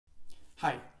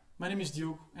Hi, my name is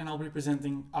Diogo and I'll be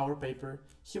presenting our paper,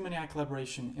 Human-AI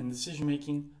Collaboration in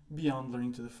Decision-Making Beyond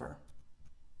Learning to Defer.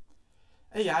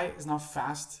 AI is now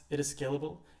fast, it is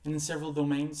scalable, and in several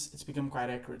domains it's become quite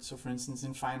accurate, so for instance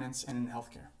in finance and in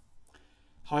healthcare.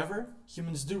 However,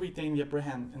 humans do retain the upper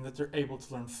hand in that they're able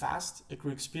to learn fast,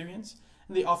 accrue experience,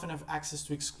 and they often have access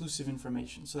to exclusive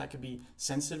information, so that could be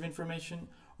sensitive information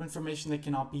or information that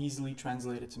cannot be easily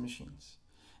translated to machines.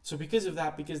 So because of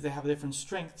that, because they have different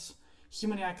strengths,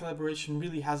 Human-AI collaboration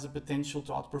really has the potential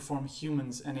to outperform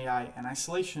humans and AI in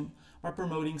isolation by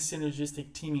promoting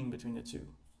synergistic teaming between the two.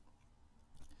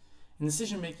 In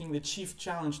decision-making, the chief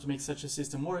challenge to make such a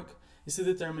system work is to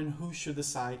determine who should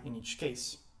decide in each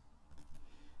case.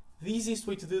 The easiest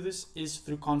way to do this is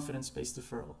through confidence-based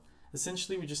deferral.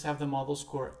 Essentially, we just have the model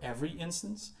score every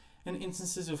instance, and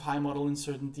instances of high model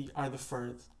uncertainty are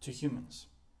deferred to humans.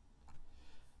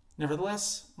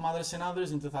 Nevertheless, Madras and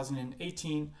others in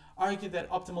 2018 argued that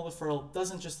optimal deferral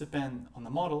doesn't just depend on the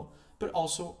model, but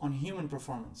also on human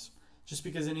performance. Just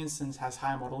because an instance has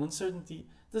high model uncertainty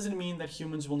doesn't mean that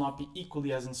humans will not be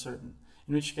equally as uncertain,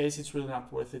 in which case it's really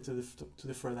not worth it to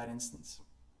defer that instance.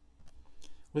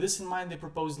 With this in mind, they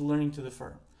proposed learning to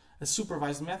defer, a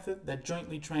supervised method that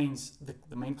jointly trains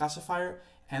the main classifier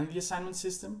and the assignment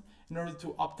system in order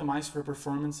to optimize for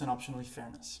performance and optionally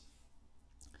fairness.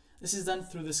 This is done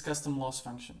through this custom loss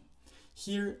function.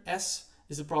 Here, S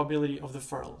is the probability of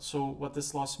deferral. So what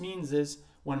this loss means is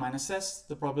 1 minus S,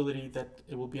 the probability that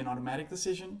it will be an automatic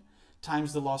decision,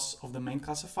 times the loss of the main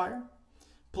classifier,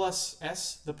 plus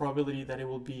S, the probability that it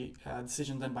will be a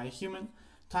decision done by a human,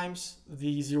 times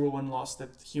the 0-1 loss that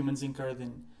humans incurred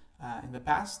in the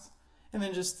past, and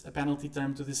then just a penalty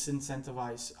term to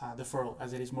disincentivize deferral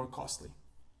as it is more costly.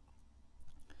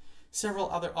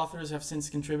 Several other authors have since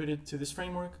contributed to this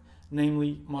framework,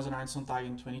 namely Mozenar and Sontag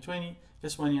in 2020,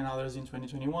 Gaswani and others in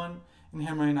 2021, and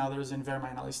Hammer and others and Verma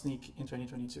and Alisnik in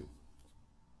 2022.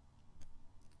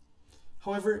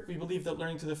 However, we believe that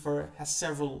learning to defer has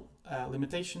several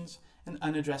limitations and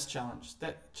unaddressed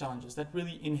challenges that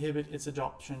really inhibit its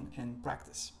adoption in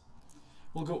practice.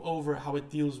 We'll go over how it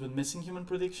deals with missing human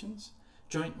predictions,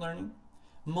 joint learning,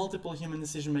 multiple human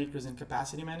decision makers and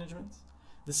capacity management,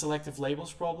 the selective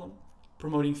labels problem,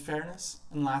 promoting fairness,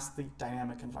 and lastly,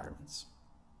 dynamic environments.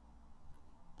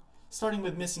 Starting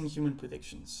with missing human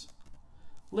predictions.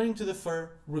 Learning to defer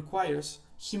requires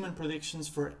human predictions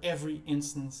for every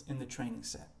instance in the training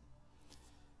set.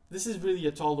 This is really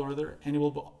a tall order, and it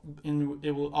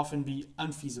will often be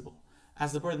unfeasible,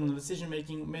 as the burden of decision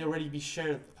making may already be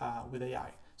shared with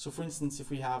AI. So for instance, if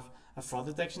we have a fraud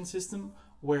detection system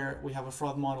where we have a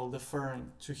fraud model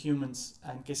deferring to humans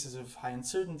in cases of high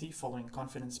uncertainty following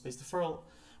confidence-based deferral,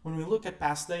 when we look at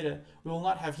past data, we will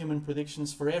not have human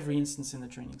predictions for every instance in the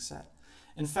training set.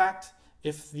 In fact,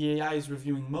 if the AI is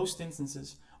reviewing most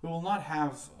instances, we will not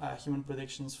have human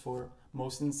predictions for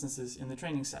most instances in the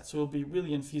training set. So it will be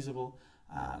really unfeasible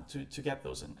to get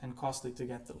those and costly to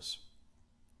get those.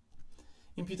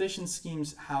 Imputation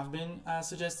schemes have been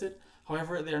suggested.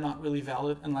 However, they are not really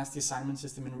valid unless the assignment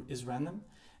system is random,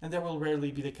 and that will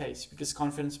rarely be the case because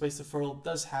confidence-based deferral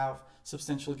does have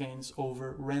substantial gains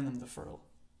over random deferral.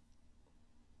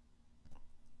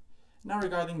 Now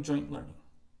regarding joint learning.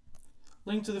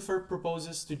 Learning to defer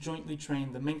proposes to jointly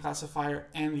train the main classifier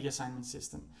and the assignment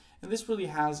system, and this really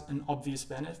has an obvious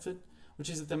benefit, which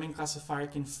is that the main classifier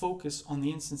can focus on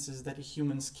the instances that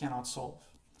humans cannot solve.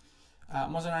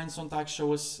 Mozenar and Sontag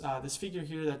show us this figure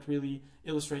here that really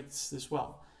illustrates this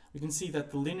well. We can see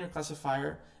that the linear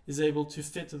classifier is able to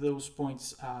fit those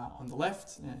points on the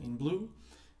left in blue,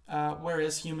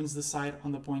 whereas humans decide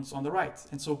on the points on the right.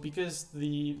 And so because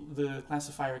the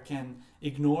classifier can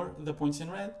ignore the points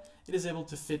in red, it is able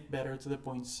to fit better to the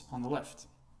points on the left.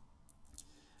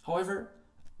 However,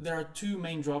 there are two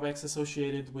main drawbacks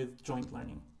associated with joint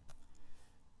learning.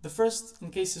 The first,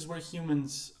 in cases where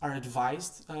humans are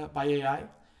advised by AI,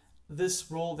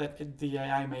 this role that the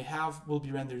AI may have will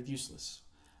be rendered useless.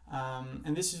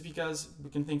 And this is because we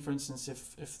can think, for instance,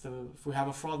 if we have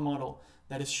a fraud model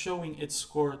that is showing its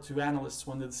score to analysts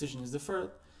when the decision is deferred,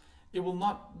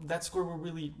 that score will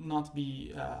really not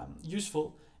be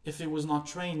useful if it was not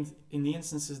trained in the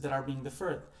instances that are being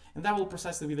deferred. And that will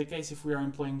precisely be the case if we are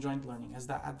employing joint learning, as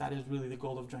that is really the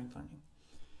goal of joint learning.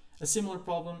 A similar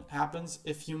problem happens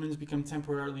if humans become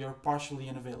temporarily or partially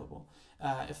unavailable.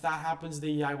 If that happens,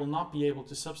 the AI will not be able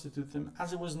to substitute them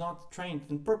as it was not trained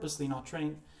and purposely not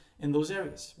trained in those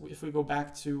areas. If we go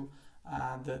back to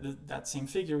that same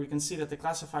figure, we can see that the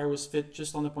classifier was fit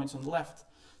just on the points on the left.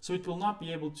 So it will not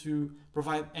be able to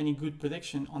provide any good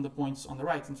prediction on the points on the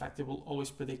right. In fact, it will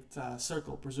always predict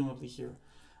circle, presumably here.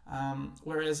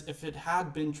 Whereas if it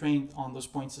had been trained on those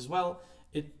points as well,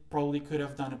 it probably could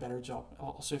have done a better job,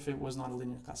 also if it was not a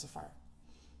linear classifier.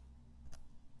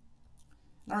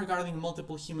 Now regarding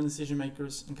multiple human decision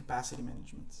makers and capacity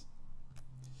management.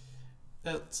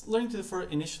 Learning to defer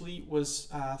initially was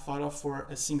thought of for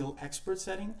a single expert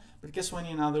setting, but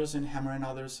Keswani and others and Hammer and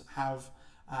others have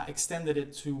extended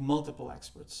it to multiple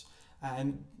experts.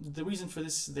 And the reason for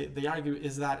this, they argue,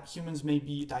 is that humans may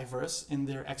be diverse in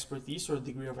their expertise or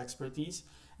degree of expertise,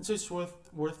 and so it's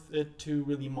worth it to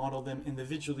really model them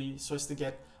individually so as to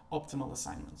get optimal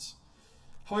assignments.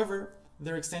 However,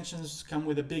 their extensions come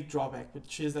with a big drawback,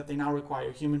 which is that they now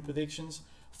require human predictions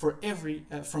for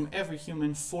from every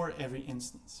human for every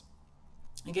instance.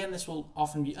 Again, this will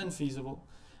often be unfeasible.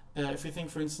 If we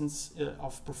think, for instance,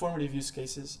 of performative use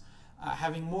cases,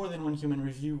 having more than one human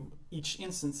review each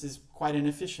instance is quite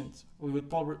inefficient. We would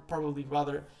probably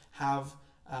rather have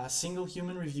a single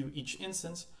human review each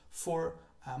instance for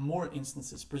more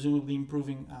instances, presumably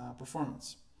improving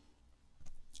performance.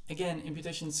 Again,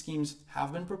 imputation schemes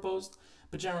have been proposed,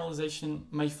 but generalization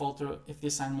may falter if the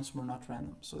assignments were not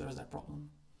random, so there's that problem.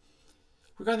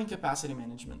 Regarding capacity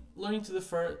management, learning to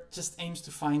defer just aims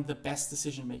to find the best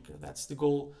decision maker. That's the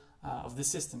goal of the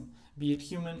system, be it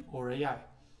human or AI.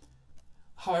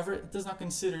 However, it does not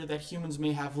consider that humans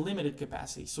may have limited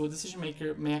capacity, so a decision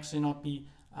maker may actually not be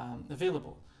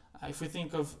available. If we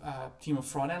think of a team of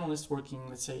fraud analysts working,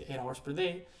 let's say, 8 hours per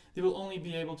day, they will only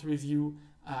be able to review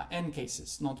n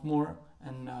cases, not more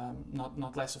and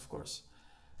not less, of course.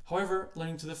 However,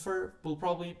 learning to defer will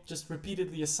probably just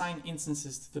repeatedly assign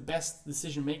instances to the best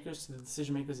decision makers, to the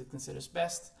decision makers it considers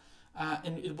best,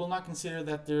 and it will not consider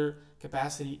that their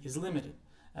capacity is limited.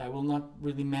 It will not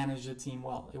really manage the team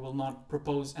well. It will not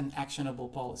propose an actionable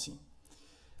policy.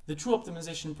 The true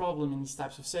optimization problem in these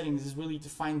types of settings is really to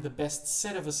find the best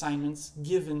set of assignments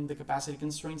given the capacity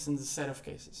constraints and the set of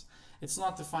cases. It's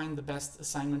not to find the best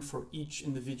assignment for each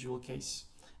individual case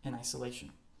in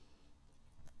isolation.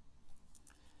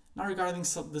 Now regarding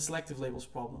the selective labels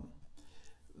problem.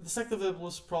 The selective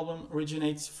labels problem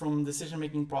originates from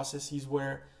decision-making processes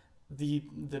where the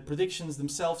predictions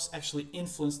themselves actually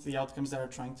influence the outcomes that are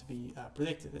trying to be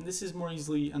predicted. And this is more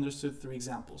easily understood through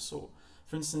examples. So,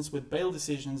 for instance, with bail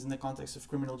decisions in the context of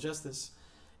criminal justice,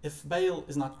 if bail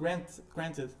is not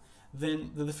granted,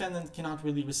 then the defendant cannot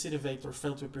really recidivate or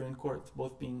fail to appear in court,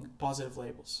 both being positive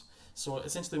labels. So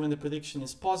essentially when the prediction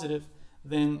is positive,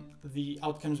 then the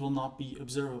outcomes will not be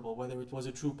observable, whether it was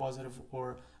a true positive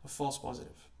or a false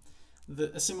positive.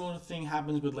 A similar thing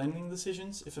happens with lending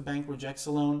decisions. If a bank rejects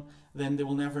a loan, then they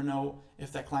will never know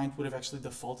if that client would have actually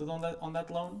defaulted on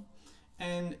that loan.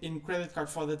 And in credit card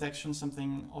fraud detection,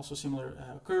 something also similar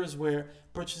occurs where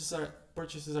purchases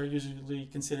are usually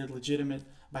considered legitimate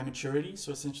by maturity.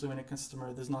 So essentially when a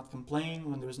customer does not complain,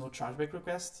 when there is no chargeback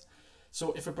request.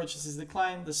 So if a purchase is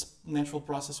declined, this natural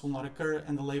process will not occur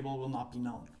and the label will not be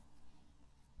known.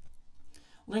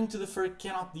 Learning to defer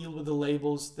cannot deal with the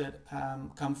labels that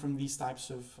come from these types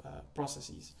of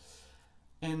processes.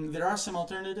 And there are some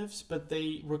alternatives, but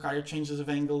they require changes of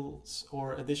angles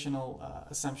or additional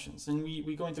assumptions. And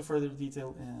we go into further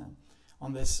detail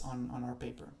on this on our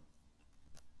paper.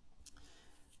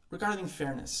 Regarding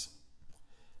fairness,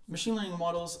 machine learning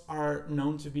models are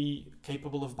known to be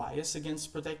capable of bias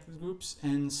against protected groups,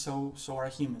 and so are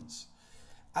humans.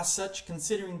 As such,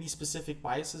 considering these specific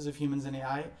biases of humans and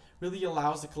AI really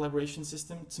allows the collaboration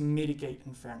system to mitigate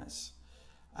unfairness.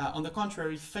 On the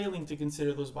contrary, failing to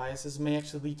consider those biases may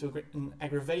actually lead to an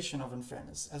aggravation of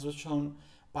unfairness, as was shown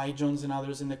by Jones and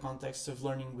others in the context of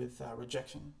learning with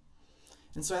rejection.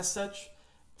 And so as such,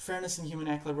 fairness in human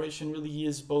AI collaboration really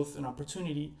is both an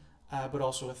opportunity but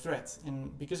also a threat.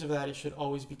 And because of that, it should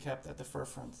always be kept at the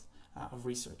forefront of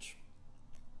research.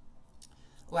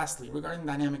 Lastly, regarding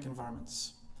dynamic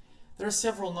environments. There are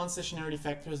several non-stationarity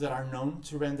factors that are known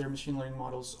to render machine learning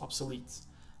models obsolete.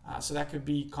 So that could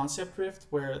be concept drift,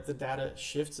 where the data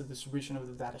shifts, the distribution of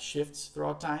the data shifts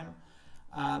throughout time.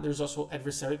 There's also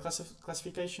adversary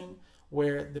classification,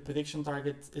 where the prediction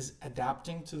target is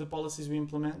adapting to the policies we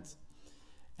implement.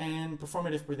 And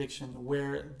performative prediction,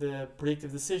 where the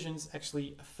predictive decisions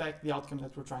actually affect the outcome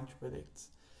that we're trying to predict.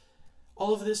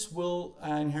 All of this will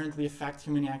inherently affect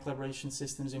human AI collaboration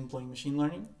systems employing machine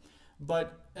learning,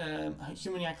 but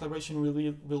human AI collaboration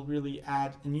will really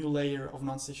add a new layer of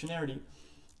non-stationarity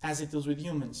as it deals with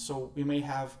humans. So we may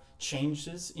have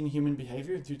changes in human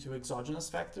behavior due to exogenous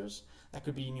factors. That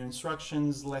could be new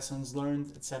instructions, lessons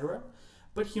learned, etc.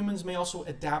 But humans may also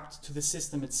adapt to the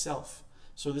system itself.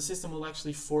 So the system will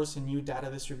actually force a new data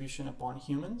distribution upon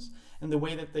humans, and the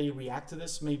way that they react to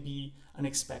this may be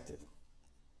unexpected.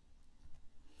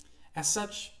 As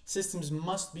such, systems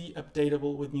must be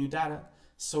updatable with new data,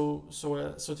 so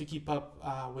to keep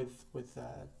up with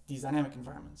these dynamic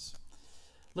environments.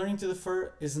 Learning to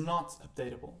defer is not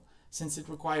updatable, since it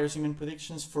requires human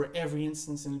predictions for every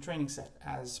instance in the training set,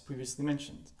 as previously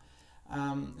mentioned.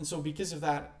 And so because of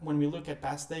that, when we look at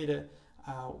past data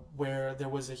where there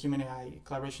was a human AI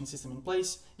collaboration system in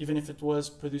place, even if it was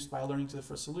produced by a learning to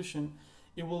defer solution,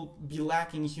 it will be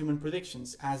lacking human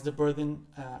predictions, as the burden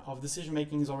of decision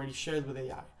making is already shared with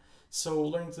AI. So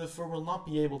learning to defer will not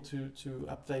be able to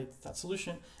update that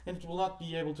solution, and it will not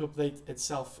be able to update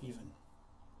itself even.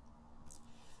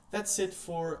 That's it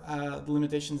for the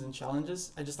limitations and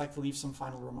challenges. I'd just like to leave some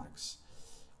final remarks.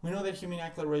 We know that human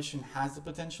AI collaboration has the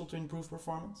potential to improve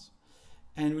performance,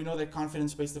 and we know that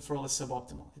confidence-based deferral is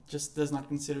suboptimal. It just does not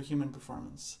consider human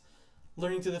performance.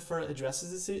 Learning to defer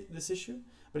addresses this issue,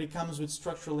 but it comes with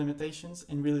structural limitations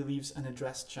and really leaves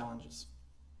unaddressed challenges.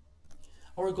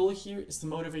 Our goal here is to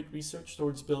motivate research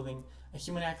towards building a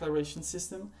human AI collaboration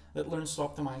system that learns to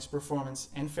optimize performance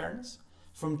and fairness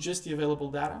from just the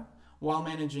available data, while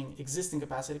managing existing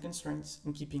capacity constraints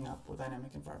and keeping up with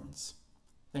dynamic environments.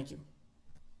 Thank you.